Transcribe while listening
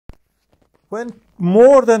When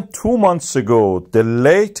more than 2 months ago, the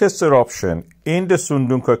latest eruption in the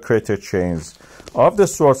Sundhnúka crater chains of the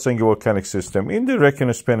Svartsengi volcanic system in the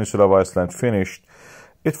Reykjanes Peninsula of Iceland finished,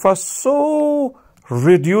 it was so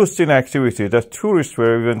reduced in activity that tourists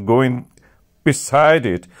were even going beside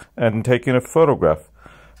it and taking a photograph.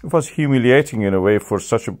 It was humiliating in a way for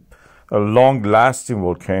such a long-lasting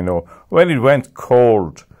volcano when it went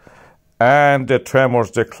cold and the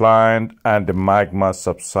tremors declined and the magma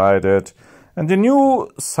subsided and the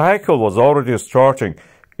new cycle was already starting.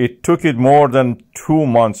 It took it more than 2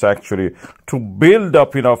 months actually to build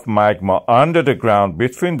up enough magma under the ground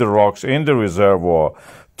between the rocks in the reservoir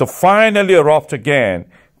to finally erupt again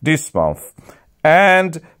this month.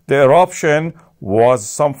 And the eruption was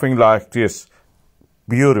something like this.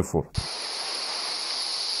 Beautiful.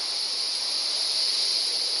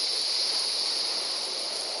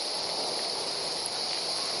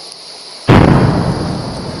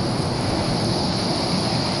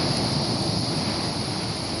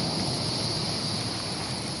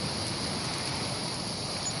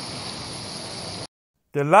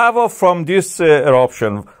 The lava from this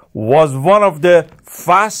eruption was one of the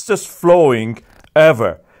fastest flowing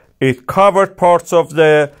ever. It covered parts of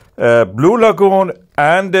the Blue Lagoon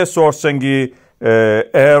and the Svartsengi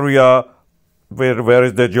area where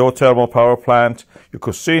is the geothermal power plant. You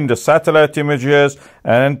could see in the satellite images,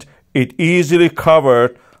 and it easily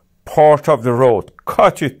covered part of the road,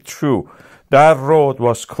 cut it through. That road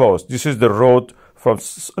was closed. This is the road from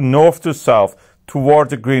north to south toward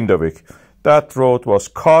the Grindavík. That road was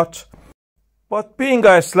cut. But being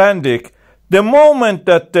Icelandic, the moment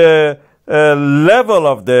that the level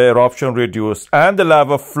of the eruption reduced and the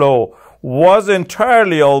lava flow was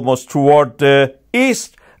entirely almost toward the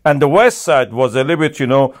east and the west side was a little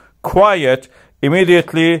bit, quiet,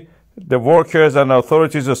 immediately the workers and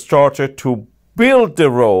authorities started to build the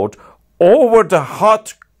road over the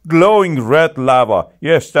hot, glowing red lava.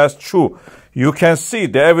 Yes, that's true. You can see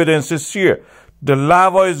the evidence is here. The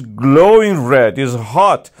lava is glowing red, is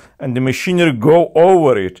hot, and the machinery go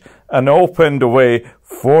over it and open the way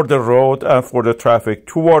for the road and for the traffic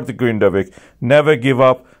toward the Grindavík. Never give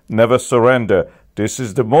up, never surrender. This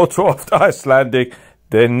is the motto of the Icelandic.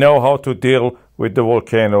 They know how to deal with the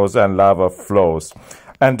volcanoes and lava flows.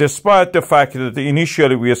 And despite the fact that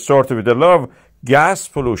initially we started with a lot of gas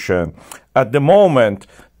pollution, at the moment,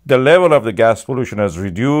 the level of the gas pollution has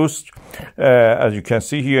reduced. As you can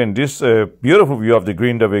see here in this beautiful view of the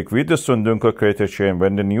Grindavík with the Sundhnúka crater chain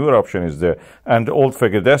when the new eruption is there and the old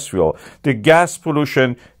Fagradalsfjall, the gas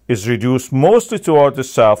pollution is reduced mostly toward the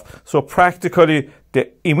south. So practically the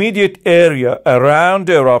immediate area around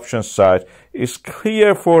the eruption site is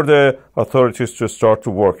clear for the authorities to start to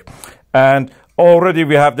work. And already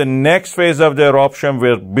we have the next phase of the eruption.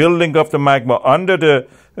 We're building up the magma under the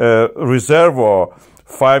reservoir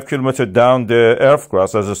 5 kilometers down the earth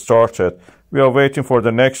crust as it started. We are waiting for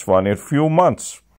the next one in a few months.